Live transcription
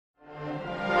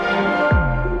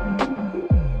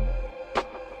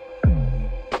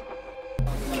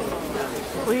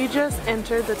just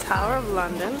entered the Tower of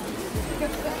London.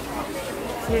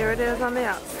 Here it is on the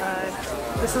outside.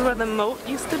 This is where the moat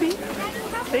used to be.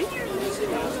 See?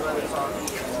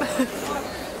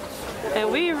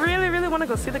 And we really want to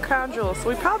go see the crown jewels, so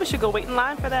we probably should go wait in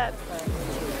line for that.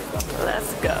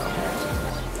 Let's go.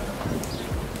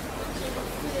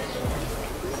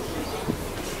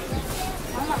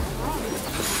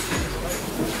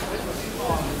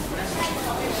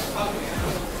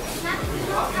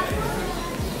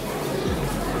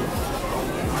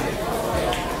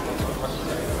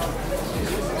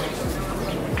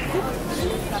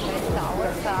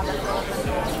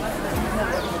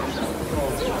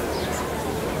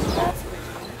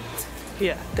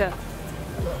 Yeah, definitely.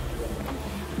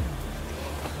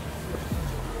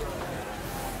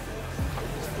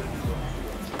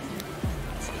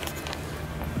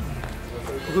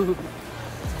 Ooh.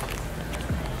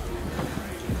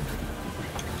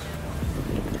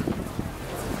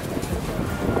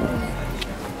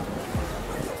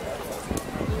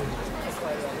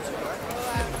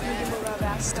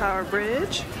 This Tower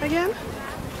Bridge again.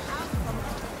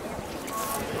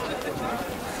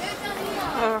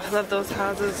 Oh, I love those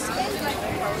houses.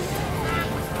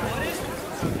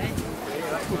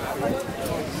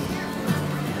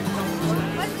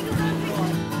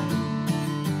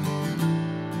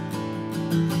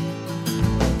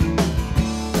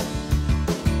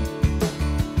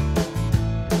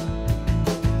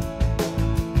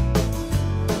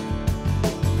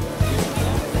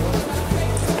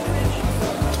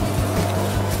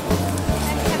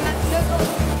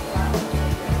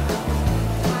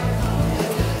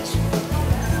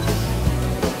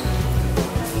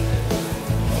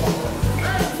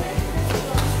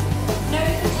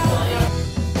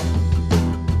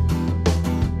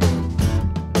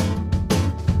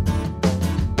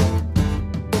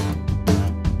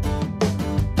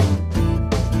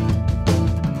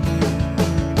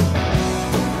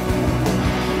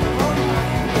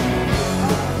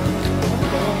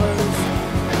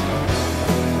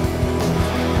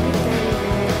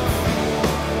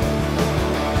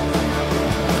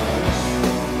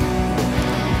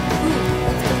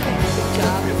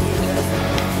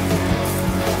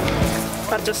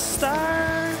 About to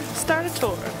start a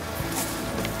tour.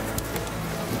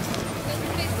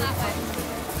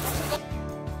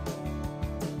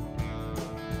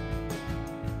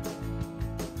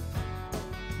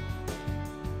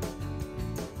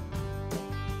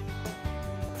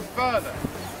 Further.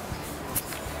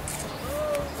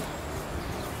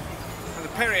 And the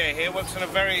Perrier here works on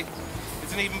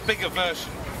it's an even bigger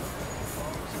version.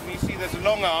 So can you see there's a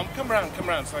long arm? Come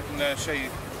around so I can show you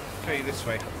this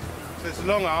way. So there's a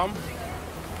long arm.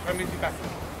 Let me move you back.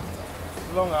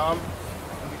 A long arm,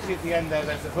 and you see at the end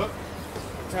there's a hook.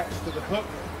 Attached to the hook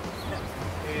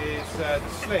is the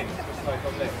sling, just like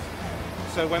on this.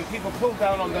 So when people pull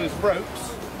down on those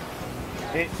ropes,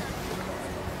 it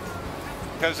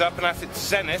goes up, and at its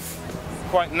zenith,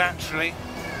 quite naturally,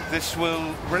 this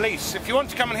will release. If you want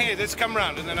to come and hear this, come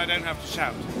round, and then I don't have to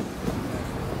shout.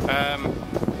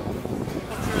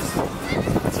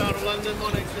 Town of London,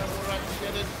 my name's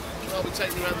Shannon. I'll be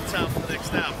taking you around the town for the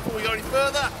next hour. Before we go any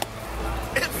further,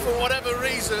 if for whatever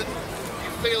reason you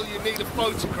feel you need a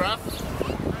photograph,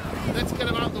 let's get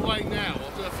them out of the way now.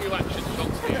 I'll do a few action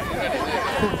shots here. You ready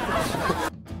there?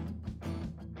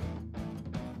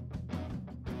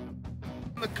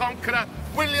 The Conqueror,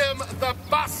 William the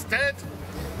Bastard.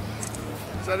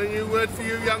 Is that a new word for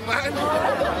you, young man?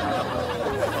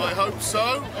 I hope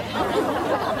so.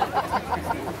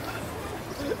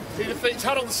 He defeats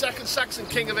Harold II, Saxon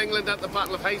King of England at the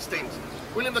Battle of Hastings.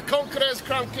 William the Conqueror is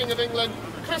crowned King of England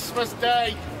Christmas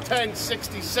Day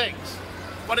 1066.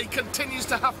 But he continues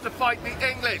to have to fight the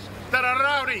English. They're a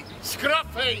rowdy,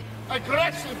 scruffy,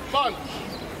 aggressive bunch.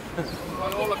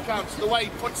 By all accounts, the way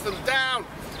he puts them down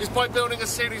is by building a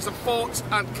series of forts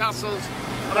and castles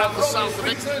around the south of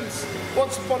England.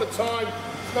 Once upon a time,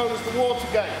 it's known as the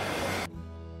Watergate.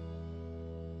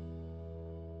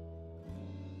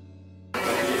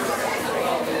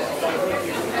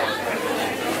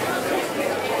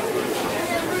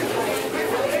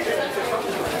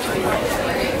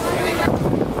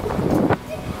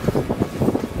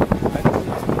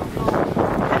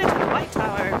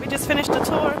 Finished the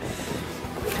tour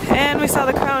and we saw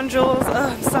the crown jewels. Oh,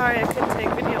 I'm sorry I couldn't take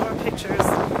video or pictures.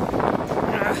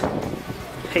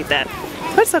 Hate that,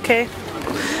 but it's okay.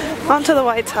 On to the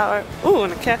White Tower. Ooh,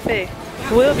 and a cafe.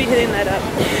 We'll be hitting that up.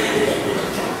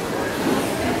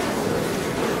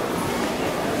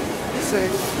 So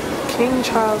King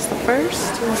Charles I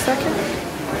and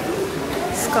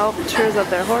II. Sculptures of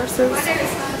their horses.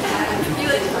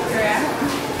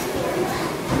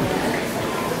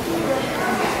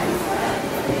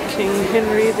 King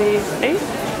Henry VIII.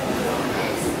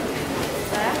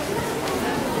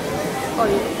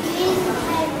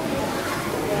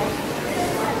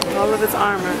 All of its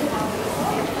armor.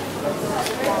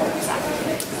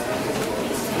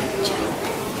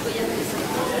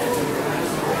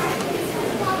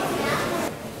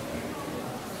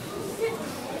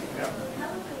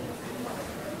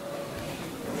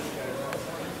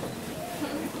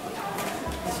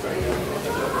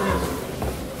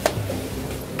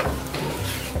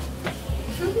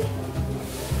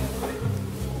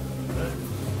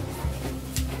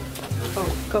 Oh,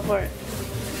 go for it.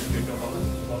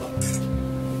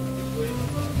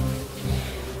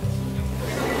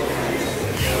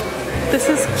 This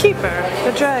is Keeper,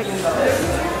 the dragon.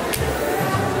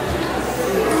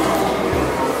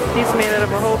 He's made out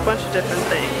of a whole bunch of different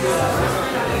things.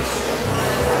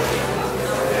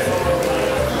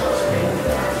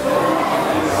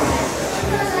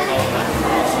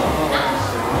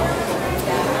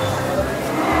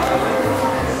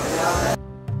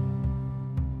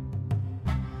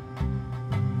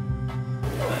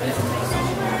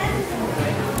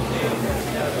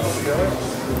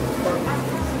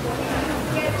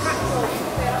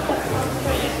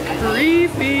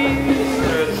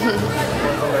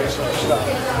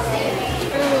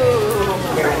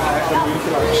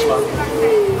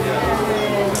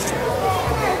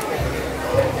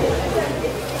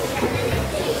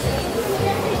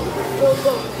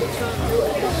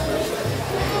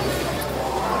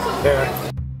 Yeah.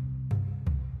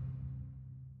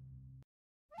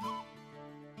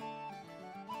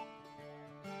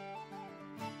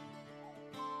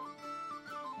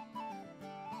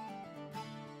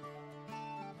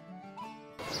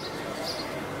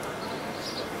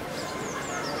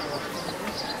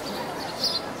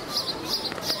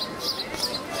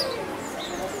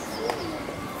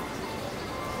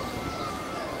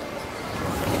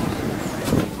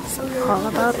 All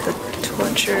about the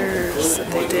tortures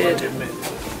that they did.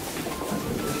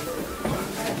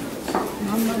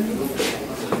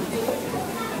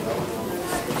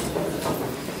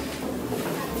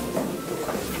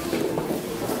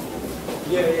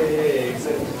 Yeah,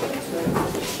 exactly.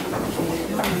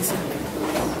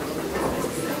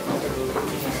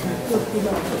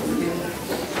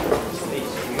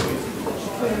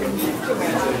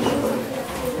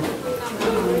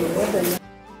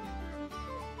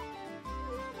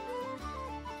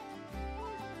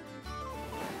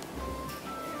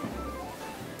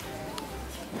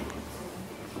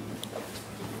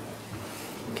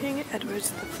 King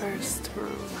Edward's I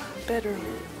room, bedroom.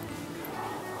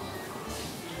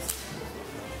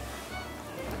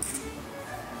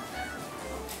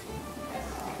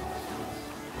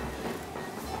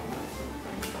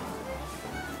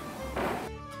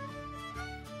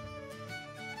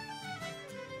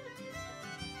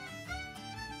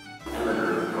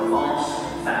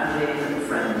 Family and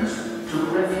friends took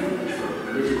refuge from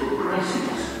political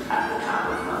crises at the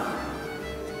Tower of London.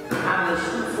 The palace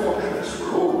and fortress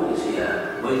were always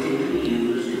here, waiting to be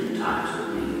used in times of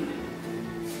need.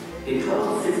 In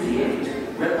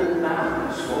 1258, rebel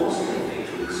barons forced Henry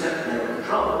to accept their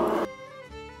control.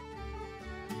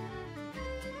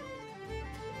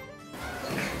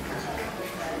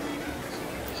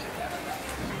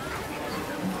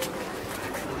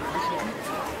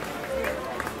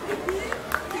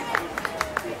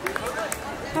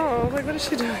 Oh, like what is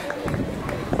she doing?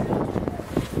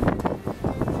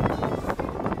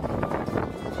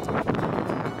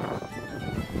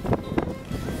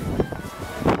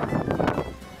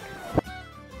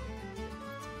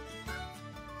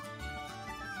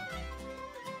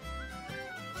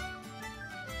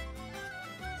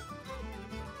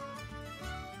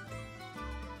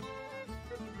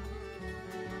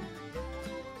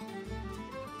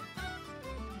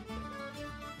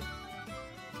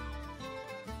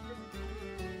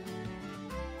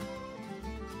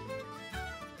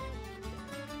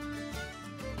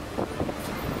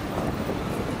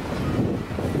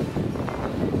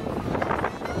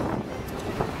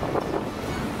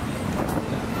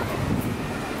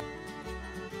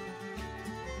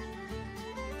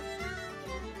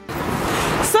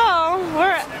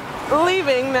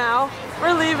 Leaving now.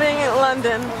 We're leaving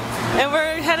London and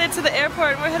we're headed to the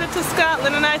airport. We're headed to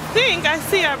Scotland and I think I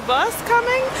see our bus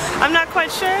coming. I'm not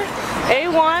quite sure.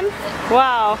 A1.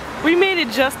 Wow. We made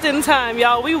it just in time,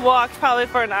 y'all. We walked probably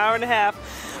for an hour and a half,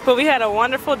 but we had a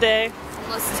wonderful day.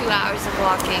 Almost 2 hours of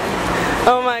walking.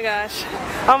 Oh my gosh.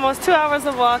 Almost 2 hours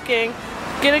of walking.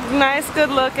 Get a nice good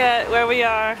look at where we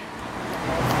are.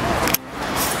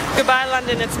 Goodbye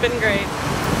London, it's been great.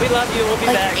 We love you, we'll be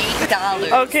back.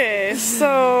 $8. Okay,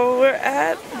 so we're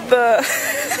at the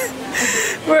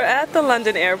We're at the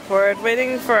London airport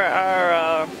waiting for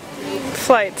our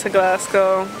flight to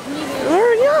Glasgow.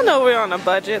 Y'all know we're on a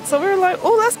budget, so we're like,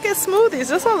 oh, let's get smoothies.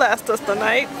 This will last us the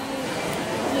night.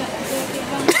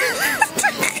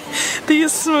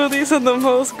 These smoothies are the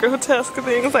most grotesque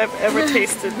things I've ever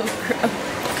tasted.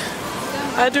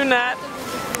 I do not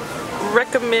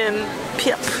recommend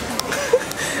Pip.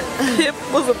 Pip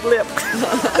was a blip.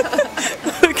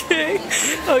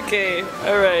 Okay,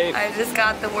 alright. I just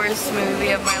got the worst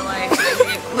smoothie of my life,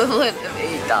 the equivalent of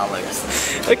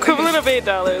 $8. Equivalent of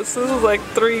 $8. This is like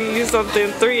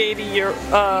 $3.80 You know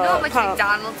how much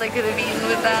McDonald's I could have eaten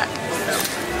with that?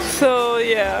 So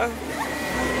yeah.